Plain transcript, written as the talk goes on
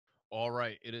All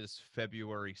right, it is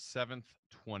February 7th,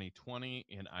 2020,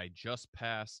 and I just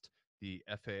passed the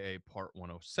FAA Part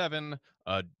 107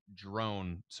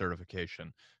 drone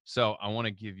certification. So I want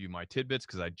to give you my tidbits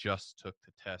because I just took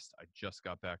the test. I just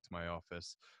got back to my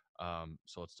office.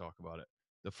 So let's talk about it.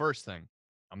 The first thing,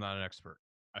 I'm not an expert.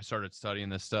 I started studying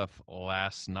this stuff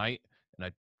last night and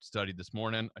I studied this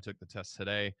morning. I took the test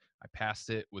today. I passed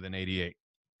it with an 88.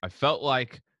 I felt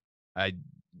like I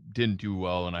didn't do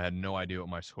well, and I had no idea what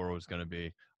my score was going to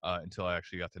be until I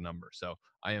actually got the number. So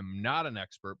I am not an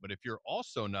expert, but if you're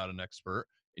also not an expert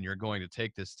and you're going to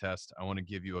take this test, I want to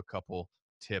give you a couple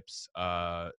tips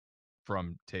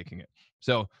from taking it.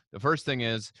 So the first thing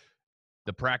is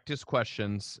the practice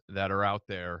questions that are out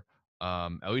there,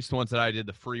 at least the ones that I did,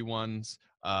 the free ones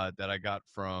that I got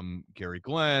from Gary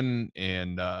Glenn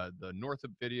and the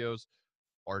Northrup videos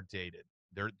are dated.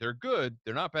 They're good.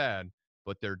 They're not bad,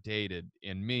 but they're dated.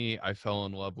 And me, I fell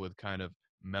in love with kind of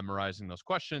memorizing those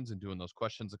questions and doing those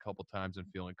questions a couple times and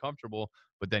feeling comfortable,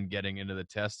 but then getting into the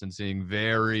test and seeing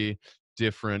very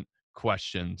different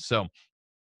questions. So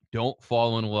don't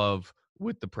fall in love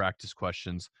with the practice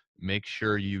questions. Make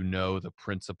sure you know the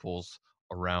principles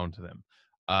around them.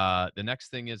 The next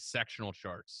thing is sectional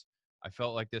charts. I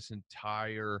felt like this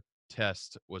entire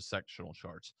test was sectional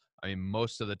charts. I mean,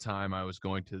 most of the time I was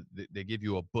going to, they give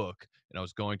you a book, and I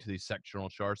was going to these sectional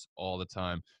charts all the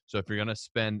time. So if you're going to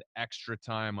spend extra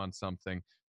time on something,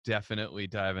 definitely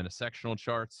dive into sectional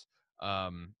charts.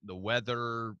 The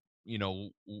weather,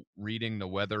 reading the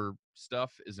weather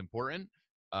stuff is important,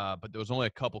 but there was only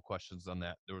a couple questions on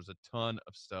that. There was a ton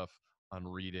of stuff on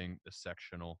reading the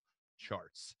sectional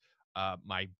charts.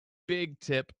 My big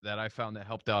tip that I found that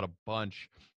helped out a bunch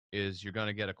is you're going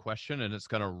to get a question and it's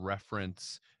going to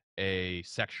reference a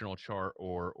sectional chart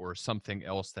or something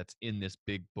else that's in this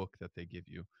big book that they give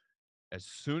you. As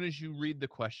soon as you read the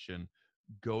question,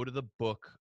 go to the book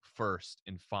first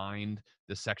and find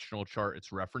the sectional chart it's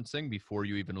referencing before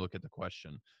you even look at the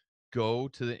question. Go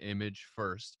to the image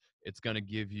first. It's going to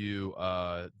give you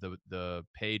the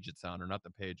page it's on, or not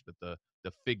the page, but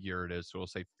the figure it is. So it'll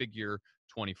say figure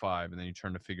 25, and then you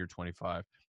turn to figure 25,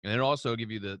 and then it'll also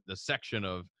give you the section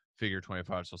of figure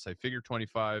 25. So it'll say figure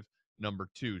 25 number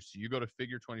 2. So you go to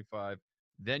figure 25,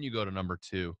 then you go to number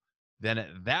 2. Then at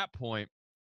that point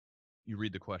you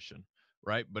read the question,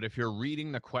 right? But if you're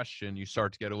reading the question, you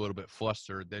start to get a little bit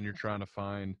flustered. Then you're trying to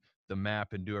find the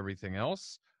map and do everything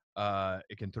else.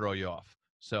 It can throw you off.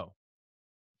 So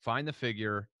find the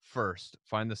figure first,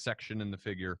 find the section in the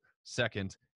figure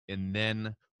second, and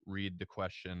then read the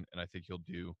question. And I think you'll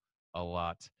do a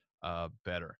lot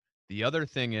better. The other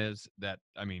thing is that,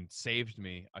 I mean, saved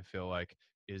me, I feel like,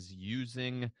 is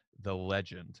using the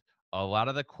legend. A lot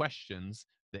of the questions,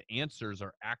 the answers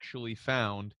are actually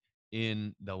found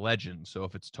in the legend. So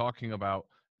if it's talking about,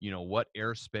 what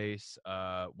airspace,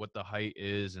 what the height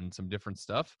is, and some different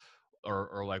stuff,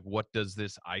 or like, what does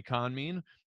this icon mean?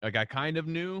 Like, I kind of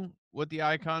knew what the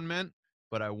icon meant,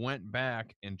 but I went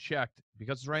back and checked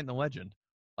because it's right in the legend.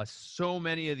 So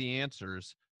many of the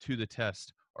answers to the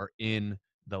test are in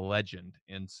the legend.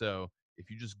 And so if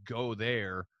you just go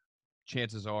there,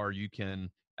 chances are you can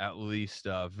at least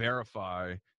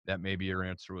verify that maybe your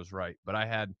answer was right. But I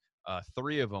had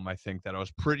 3 of them, I think, that I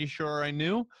was pretty sure I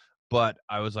knew. But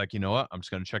I was like, you know what? I'm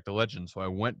just going to check the legend. So I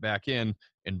went back in,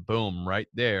 and boom, right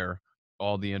there,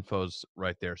 all the info's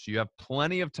right there. So you have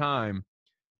plenty of time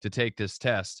to take this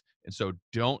test. And so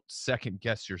don't second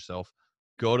guess yourself.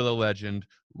 Go to the legend,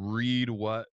 read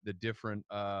what the different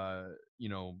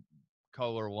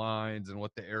color lines and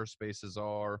what the airspaces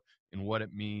are and what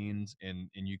it means, and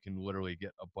you can literally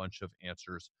get a bunch of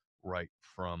answers right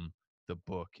from the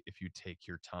book if you take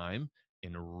your time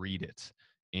and read it.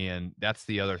 And that's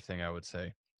the other thing I would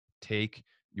say. Take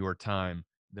your time.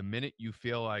 The minute you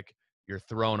feel like you're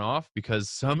thrown off, because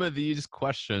some of these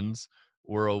questions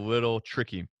were a little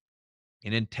tricky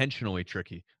and intentionally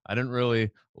tricky. I didn't really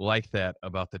like that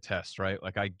about the test, right?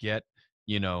 Like, I get,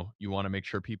 you want to make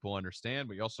sure people understand,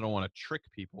 but you also don't want to trick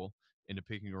people into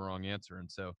picking a wrong answer. And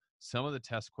so some of the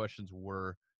test questions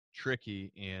were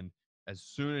tricky. And as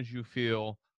soon as you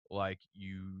feel like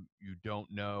you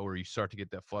don't know, or you start to get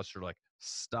that fluster, like,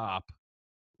 stop,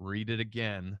 read it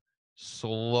again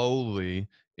slowly,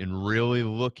 and really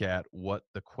look at what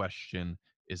the question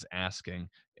is asking.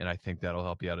 And I think that'll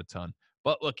help you out a ton.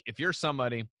 But look, if you're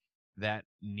somebody that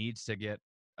needs to get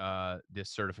this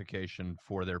certification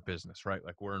for their business, right?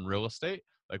 Like, we're in real estate,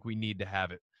 like, we need to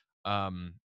have it.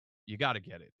 Um, you got to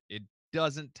get it. It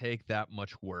doesn't take that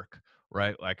much work,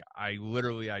 right? Like, I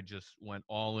just went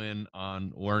all in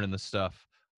on learning the stuff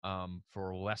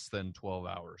for less than 12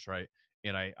 hours, right?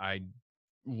 And I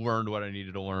learned what I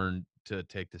needed to learn to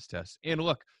take this test. And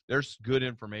look, there's good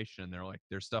information in there. Like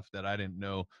there's stuff that I didn't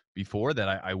know before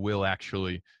that I will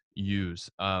actually use.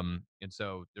 And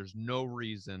so there's no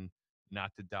reason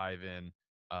not to dive in,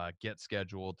 get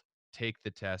scheduled, take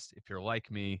the test. If you're like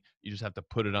me, you just have to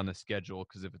put it on the schedule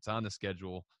because if it's on the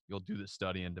schedule, you'll do the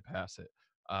studying to pass it.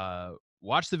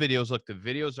 Watch the videos. Look, the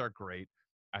videos are great.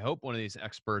 I hope one of these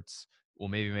experts will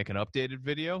maybe make an updated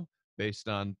video based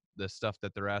on the stuff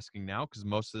that they're asking now because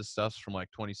most of this stuff's from like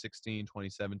 2016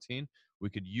 2017. We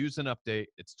could use an update.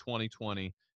 It's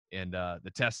 2020 and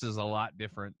the test is a lot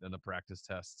different than the practice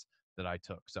tests that I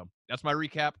took. So that's my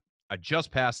recap. I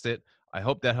just passed it. I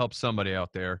hope that helps somebody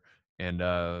out there. And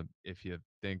if you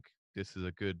think this is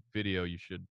a good video, you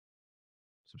should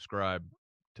subscribe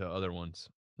to other ones.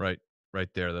 Right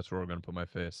there. That's where we're going to put my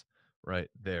face. Right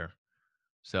there.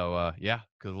 So yeah,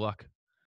 good luck.